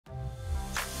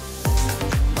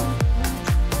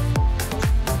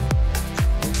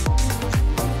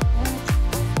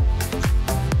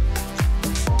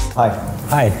Hi.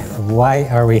 Hi. Why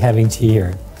are we having tea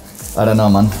here? I don't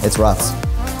know, man. It's rats.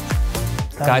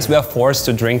 Guys, we are forced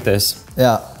to drink this.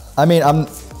 Yeah. I mean, do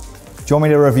you want me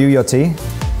to review your tea?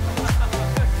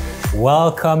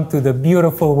 Welcome to the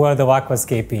beautiful world of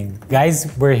aquascaping.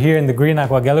 Guys, we're here in the Green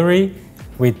Aqua Gallery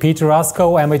with Péter,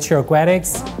 Roscoe, amateur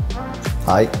aquatics.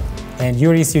 Hi. And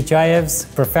Jurijs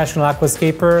Jutjajevs, professional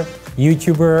aquascaper,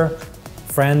 YouTuber,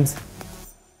 friend.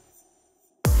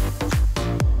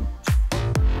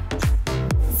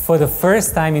 For the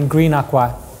first time in Green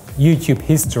Aqua YouTube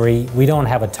history, we don't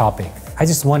have a topic. I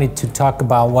just wanted to talk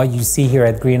about what you see here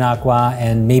at Green Aqua,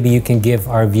 and maybe you can give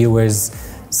our viewers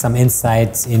some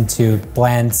insights into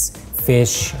plants,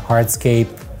 fish, hardscape,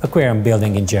 aquarium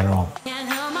building in general.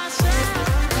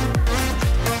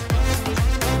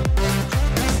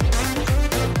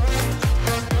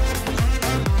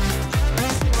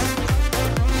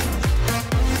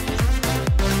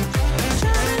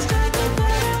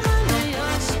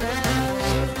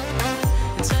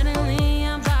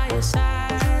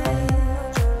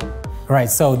 Right,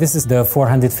 so this is the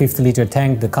 450-liter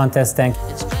tank, the contest tank.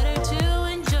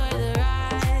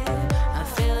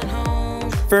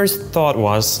 First thought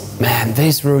was, man,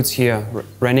 these roots here,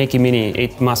 Reneki Mini,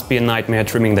 it must be a nightmare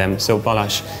trimming them. So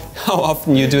Balazs, how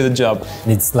often you do the job?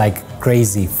 It's like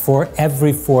crazy.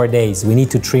 Every 4 days, we need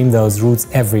to trim those roots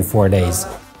every 4 days.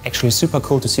 Actually super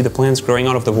cool to see the plants growing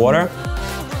out of the water.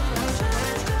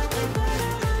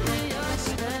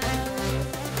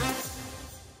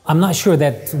 I'm not sure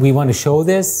that we want to show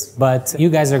this, but you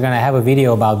guys are going to have a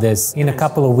video about this in a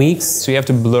couple of weeks. So you have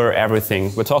to blur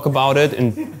everything. We'll talk about it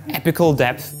in epical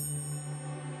depth.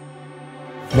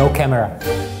 No camera.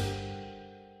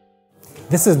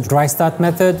 This is dry start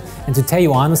method, and to tell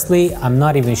you honestly, I'm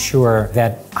not even sure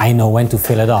that I know when to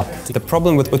fill it up. The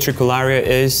problem with Utricularia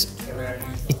is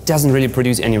it doesn't really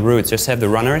produce any roots, just have the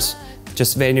runners.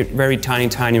 Just very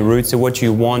tiny roots. So what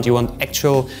you want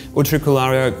actual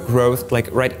Utricularia growth like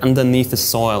right underneath the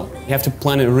soil. You have to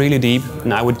plant it really deep,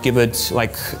 and I would give it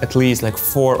like at least like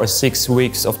 4 or 6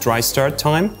 weeks of dry start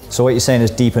time. So what you're saying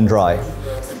is deep and dry?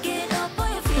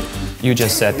 You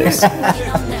just said this.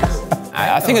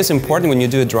 I think it's important when you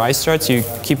do a dry start, you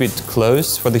keep it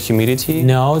closed for the humidity.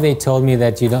 No, they told me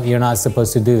that you're not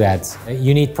supposed to do that.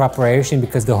 You need proper aeration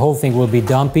because the whole thing will be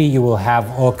dumpy. You will have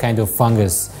all kind of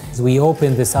fungus. We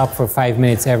open this up for 5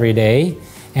 minutes every day,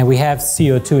 and we have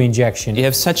CO2 injection. You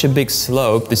have such a big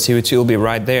slope, the CO2 will be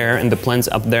right there, and the plants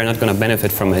up there are not going to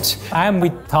benefit from it. I'm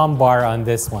with Tom Barr on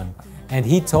this one, and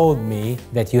he told me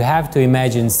that you have to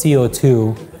imagine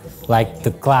CO2 like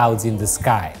the clouds in the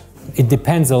sky. It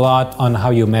depends a lot on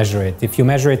how you measure it. If you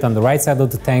measure it on the right side of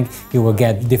the tank, you will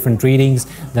get different readings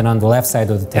than on the left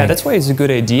side of the tank. Yeah, that's why it's a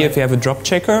good idea if you have a drop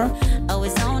checker.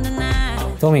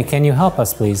 Tommy, can you help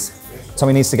us, please?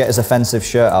 Tommy needs to get his offensive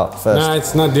shirt out first. No,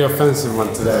 it's not the offensive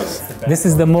one today. This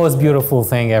is the most beautiful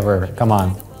thing ever. Come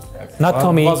on. Not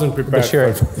Tommy, I wasn't prepared the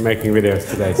shirt. for making videos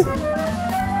today. So.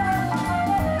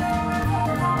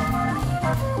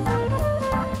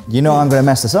 You know I'm going to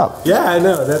mess this up. Yeah, I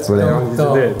know. That's what I wanted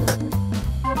to do.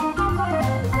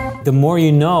 The more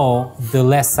you know, the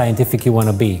less scientific you want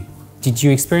to be. Did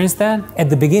you experience that? At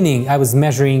the beginning, I was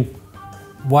measuring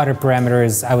water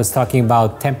parameters, I was talking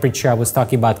about temperature, I was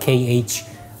talking about KH.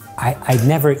 I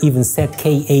never even said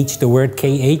KH, the word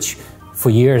KH,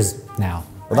 for years now.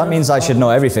 Well, that means I should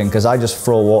know everything, because I just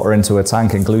throw water into a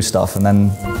tank and glue stuff, and then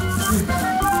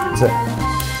that's it.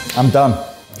 I'm done.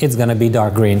 It's gonna be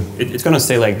dark green. It's gonna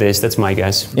stay like this, that's my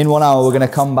guess. In 1 hour, we're gonna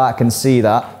come back and see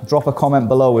that. Drop a comment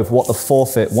below with what the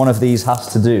forfeit one of these has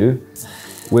to do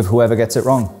with whoever gets it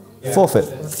wrong. Yeah. Forfeit.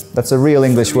 That's a real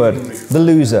English word. The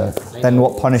loser. Then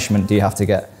what punishment do you have to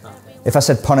get? If I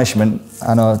said punishment,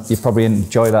 I know you probably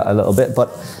enjoy that a little bit, but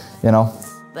you know.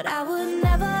 But I would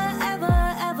never,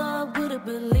 ever would have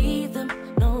believed them.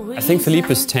 No, I think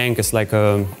Felipe's tank is like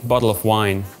a bottle of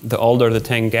wine. The older the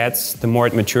tank gets, the more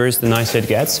it matures, the nicer it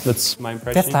gets. That's my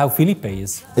impression. That's how Felipe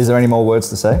is. Is there any more words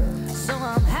to say? So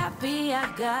I'm happy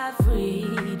I got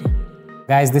freed.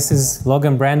 Guys, this is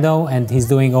Logan Brando, and he's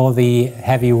doing all the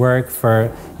heavy work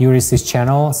for Jurijs'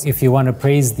 channel. If you want to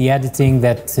praise the editing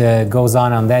that goes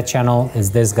on that channel,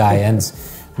 is this guy. And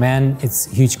man, it's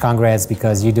huge congrats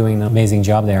because you're doing an amazing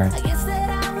job there. I guess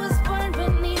that I was born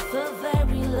beneath a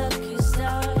very lucky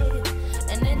star.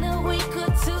 And in a week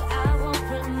or two, I won't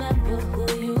remember who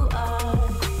you are.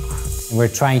 We're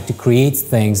trying to create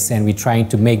things, and we're trying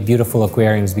to make beautiful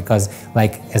aquariums because,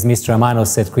 like as Mr. Amano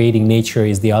said, creating nature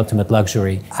is the ultimate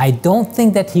luxury. I don't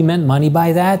think that he meant money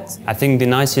by that. I think the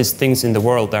nicest things in the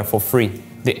world are for free.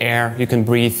 The air you can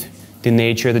breathe, the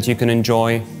nature that you can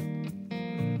enjoy.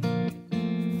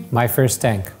 My first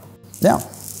tank. Yeah.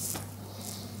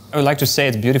 I would like to say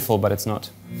it's beautiful, but it's not.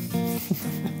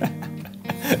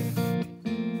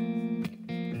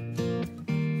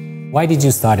 Why did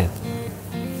you start it?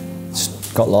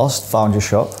 Just got lost, found your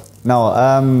shop. No,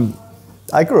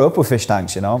 I grew up with fish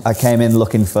tanks, you know. I came in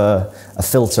looking for a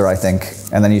filter, I think,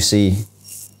 and then you see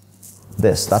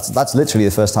this. That's literally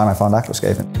the first time I found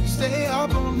aquascaping. Stay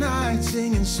up all night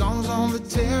singing songs on the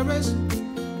terrace.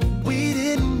 We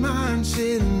didn't mind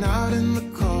sitting out in the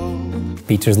cold.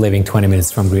 Peter's living 20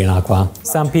 minutes from Green Aqua.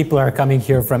 Some people are coming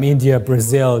here from India,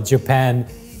 Brazil, Japan,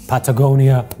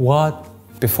 Patagonia. What?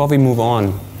 Before we move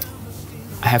on,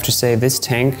 I have to say this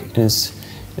tank is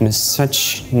in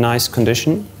such nice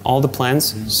condition. All the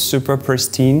plants, super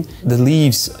pristine. The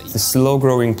leaves, the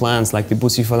slow-growing plants like the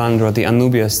Bucephalandra, the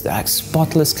Anubias, they're like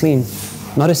spotless clean.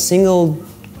 Not a single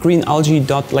green algae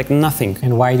dot, like nothing.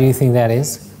 And why do you think that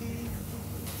is?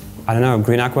 I don't know,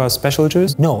 Green Aqua special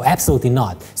juice? No, absolutely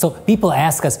not. So people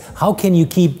ask us, how can you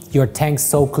keep your tank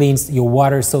so clean, your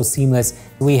water so seamless?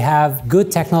 We have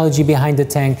good technology behind the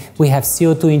tank. We have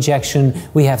CO2 injection.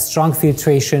 We have strong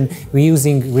filtration. We're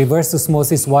using reverse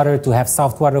osmosis water to have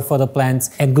soft water for the plants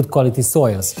and good quality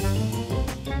soils.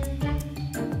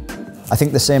 I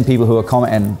think the same people who are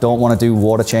commenting don't want to do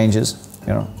water changes.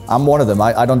 You know, I'm one of them.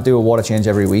 I don't do a water change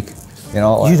every week. You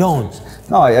know, You don't?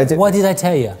 No, I do. What did I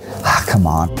tell you? Ah, come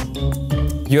on.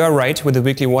 You are right with the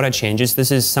weekly water changes. This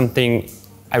is something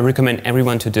I recommend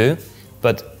everyone to do,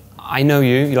 but I know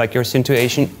you, like your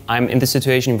situation. I'm in this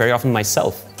situation very often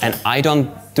myself, and I don't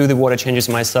do the water changes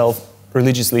myself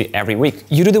religiously every week.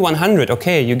 You do the 100,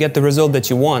 okay, you get the result that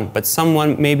you want, but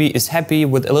someone maybe is happy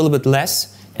with a little bit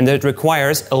less, and that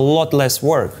requires a lot less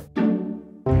work.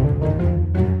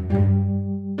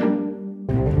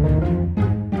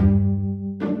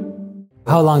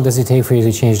 How long does it take for you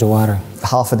to change the water?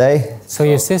 Half a day. So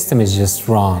your system is just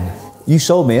wrong. You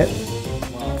sold me it.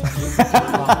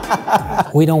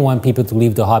 We don't want people to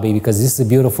leave the hobby because this is a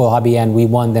beautiful hobby and we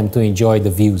want them to enjoy the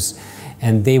views.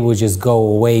 And they will just go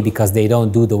away because they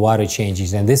don't do the water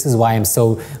changes. And this is why I'm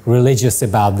so religious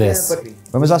about this.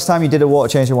 When was the last time you did a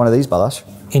water change in one of these, Balazs?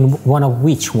 In one of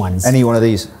which ones? Any one of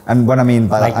these. And when I mean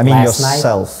by Like that, I mean last night?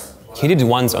 yourself. He did it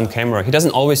once on camera. He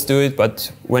doesn't always do it,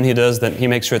 but when he does, then he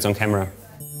makes sure it's on camera.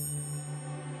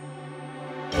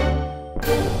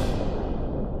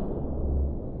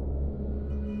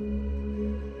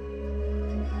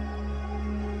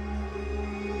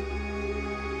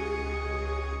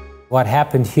 What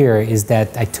happened here is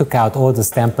that I took out all the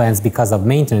stem plants because of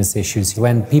maintenance issues.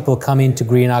 When people come into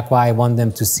Green Aqua, I want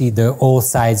them to see the all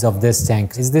sides of this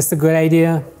tank. Is this a good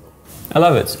idea? I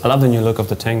love it. I love the new look of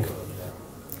the tank.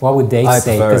 What would Dave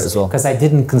say? prefer it as well. Because I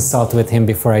didn't consult with him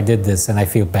before I did this and I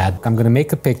feel bad. I'm going to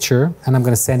make a picture and I'm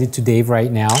going to send it to Dave right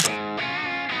now.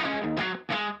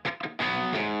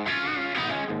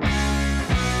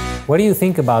 What do you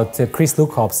think about Chris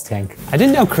Lukop's tank? I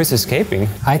didn't know Chris is scaping.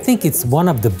 I think it's one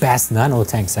of the best nano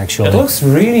tanks actually. It looks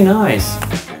really nice.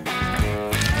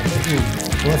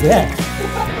 What was that?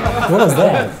 What was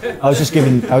that? I was just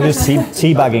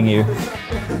teabagging you.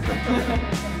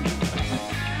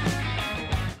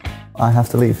 I have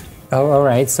to leave. Oh, all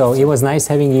right. So it was nice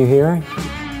having you here.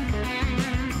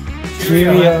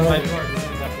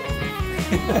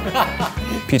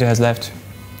 Peter has left.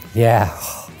 Yeah,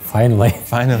 finally.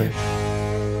 Finally.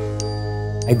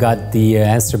 I got the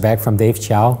answer back from Dave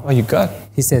Chow. Oh, you got?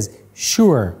 He says,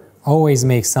 sure, always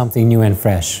make something new and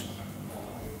fresh.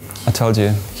 I told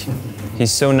you.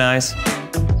 He's so nice.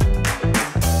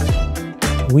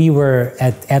 We were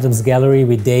at Adam's gallery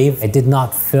with Dave. I did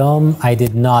not film, I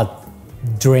did not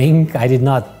drink, I did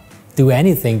not do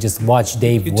anything, just watch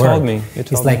Dave work. You told me.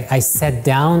 It's like I sat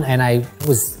down and I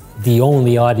was the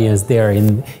only audience there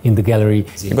in the gallery.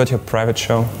 You got your private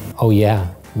show. Oh yeah,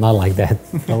 not like that.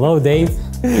 Hello, Dave.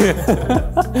 I'm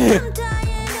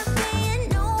tired of being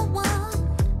no one.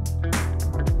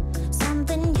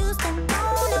 Something used to go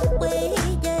away,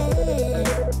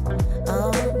 yeah.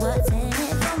 Oh, what's in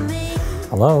it for me?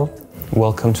 Hello.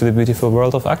 Welcome to the beautiful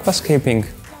world of aquascaping.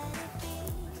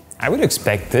 I would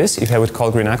expect this if I would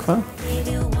call Green Aqua. If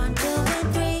you want to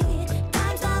agree,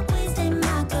 time stop wasting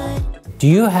my good. Do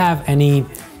you have any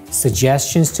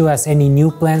suggestions to us? Any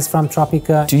new plants from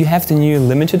Tropica? Do you have the new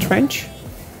limited range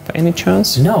by any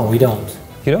chance? No, we don't.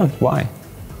 You don't? Why?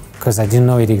 Because I didn't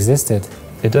know it existed.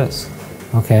 It does.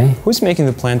 Okay. Who's making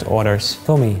the plant orders?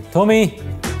 Tommy. Tommy!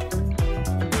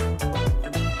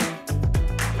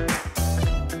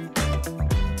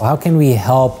 How can we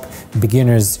help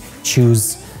beginners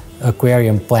choose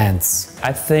aquarium plants?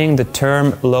 I think the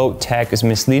term low tech is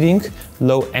misleading.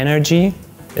 Low energy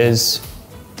is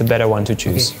the better one to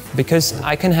choose. Because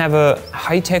I can have a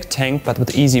high-tech tank but with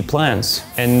easy plants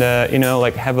and you know,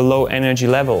 like have a low energy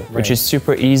level, which is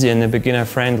super easy and beginner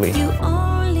friendly. You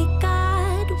only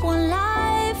got one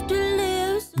life to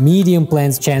live. Medium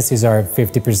plants, chances are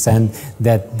 50%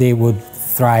 that they would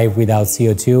thrive without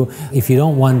CO2. If you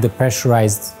don't want the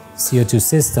pressurized CO2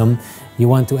 system, you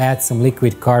want to add some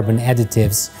liquid carbon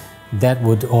additives that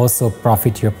would also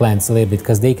profit your plants a little bit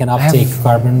because they can uptake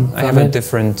carbon from I have it. a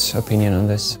different opinion on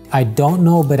this. I don't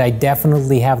know, but I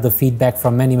definitely have the feedback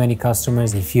from many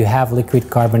customers. If you have liquid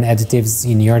carbon additives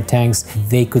in your tanks,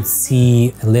 they could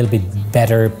see a little bit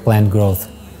better plant growth.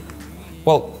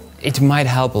 Well, it might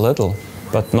help a little,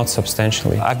 but not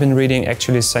substantially. I've been reading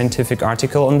actually a scientific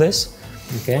article on this.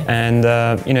 Okay. And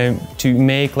you know, to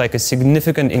make like a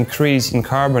significant increase in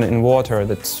carbon in water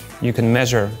that you can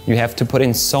measure, you have to put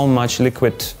in so much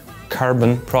liquid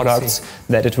carbon products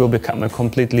that it will become a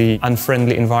completely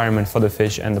unfriendly environment for the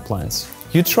fish and the plants.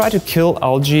 You try to kill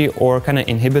algae or kind of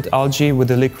inhibit algae with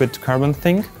the liquid carbon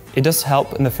thing. It does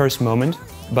help in the first moment,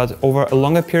 but over a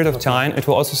longer period of time, it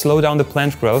will also slow down the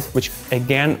plant growth, which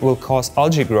again will cause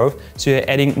algae growth. So you're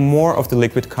adding more of the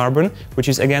liquid carbon, which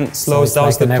is again slows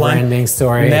down the plant. Never-ending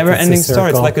story. Never-ending story.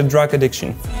 It's like a drug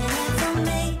addiction.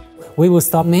 We will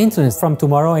stop maintenance from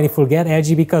tomorrow, and if we'll get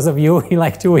edgy because of you in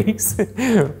like 2 weeks,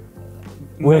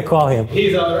 we'll call him.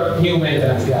 He's our new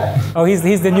maintenance guy. Oh,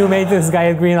 he's the new maintenance guy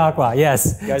at Green Aqua.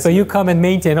 Yes. Guys, so you come and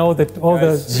maintain all the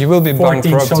you will be 14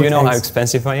 bankrupt. Do you know how tanks.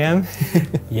 expensive I am?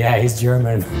 Yeah, he's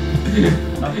German.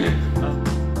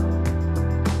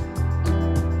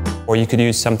 Or you could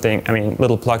use something, I mean,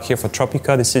 little plug here for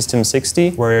Tropica, the System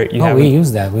 60, where you We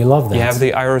use that. We love that. You have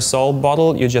the aerosol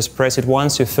bottle, you just press it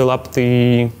once, you fill up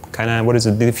the kind of, what is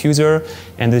it, the diffuser,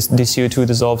 and the CO2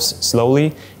 dissolves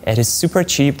slowly. It is super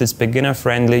cheap, it's beginner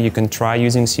friendly, you can try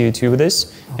using CO2 with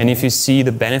this. And if you see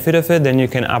the benefit of it, then you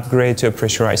can upgrade to a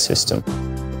pressurized system.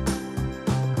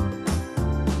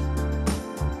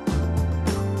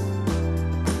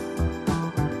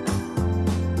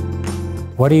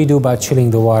 What do you do about chilling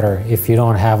the water if you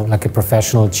don't have like a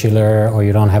professional chiller or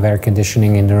you don't have air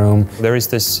conditioning in the room? There is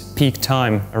this peak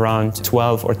time around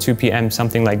 12 or 2 p.m.,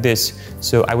 something like this.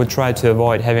 So I would try to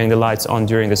avoid having the lights on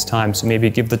during this time. So maybe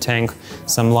give the tank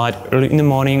some light early in the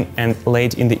morning and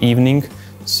late in the evening.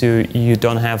 So you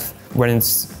don't have, when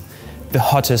it's the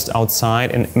hottest outside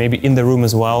and maybe in the room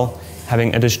as well,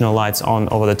 having additional lights on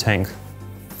over the tank.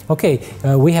 Okay,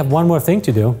 we have one more thing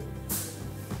to do.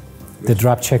 The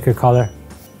drop checker color.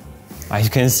 As you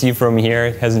can see from here,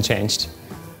 it hasn't changed.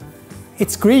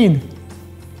 It's green.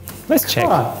 Let's check.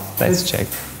 Let's check.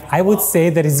 I would say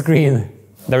that it's green.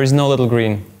 There is no little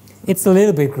green. It's a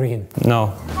little bit green.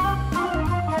 No.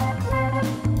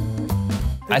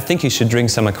 I think you should drink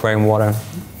some aquarium water.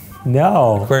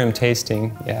 No. Aquarium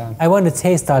tasting, yeah. I want to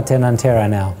taste Alternantera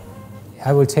now.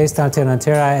 I will taste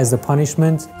Alternantera as a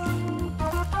punishment.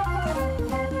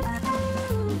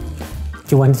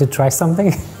 You wanted to try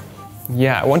something?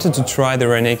 Yeah, I wanted to try the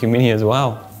Reineke Mini as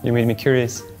well. You made me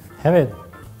curious. Have it.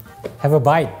 Have a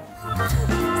bite.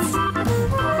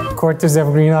 Courtesy of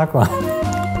Green Aqua.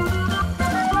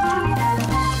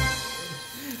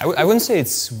 I wouldn't say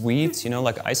it's sweet, you know,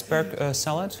 like iceberg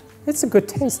salad. It's a good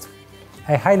taste.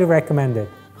 I highly recommend it.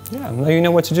 Yeah, now you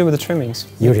know what to do with the trimmings.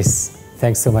 Jurijs,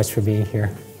 thanks so much for being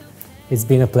here. It's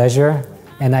been a pleasure.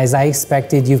 And as I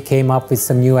expected, you came up with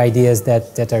some new ideas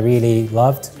that I really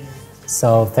loved.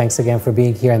 So thanks again for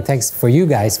being here, and thanks for you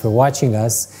guys for watching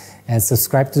us. And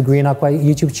subscribe to the Green Aqua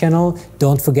YouTube channel.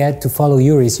 Don't forget to follow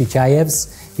Jurijs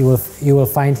Jutjajevs. You will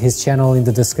find his channel in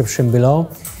the description below.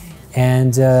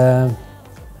 And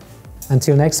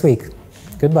until next week,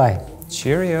 goodbye.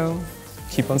 Cheerio.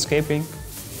 Keep on scaping.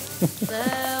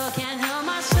 So can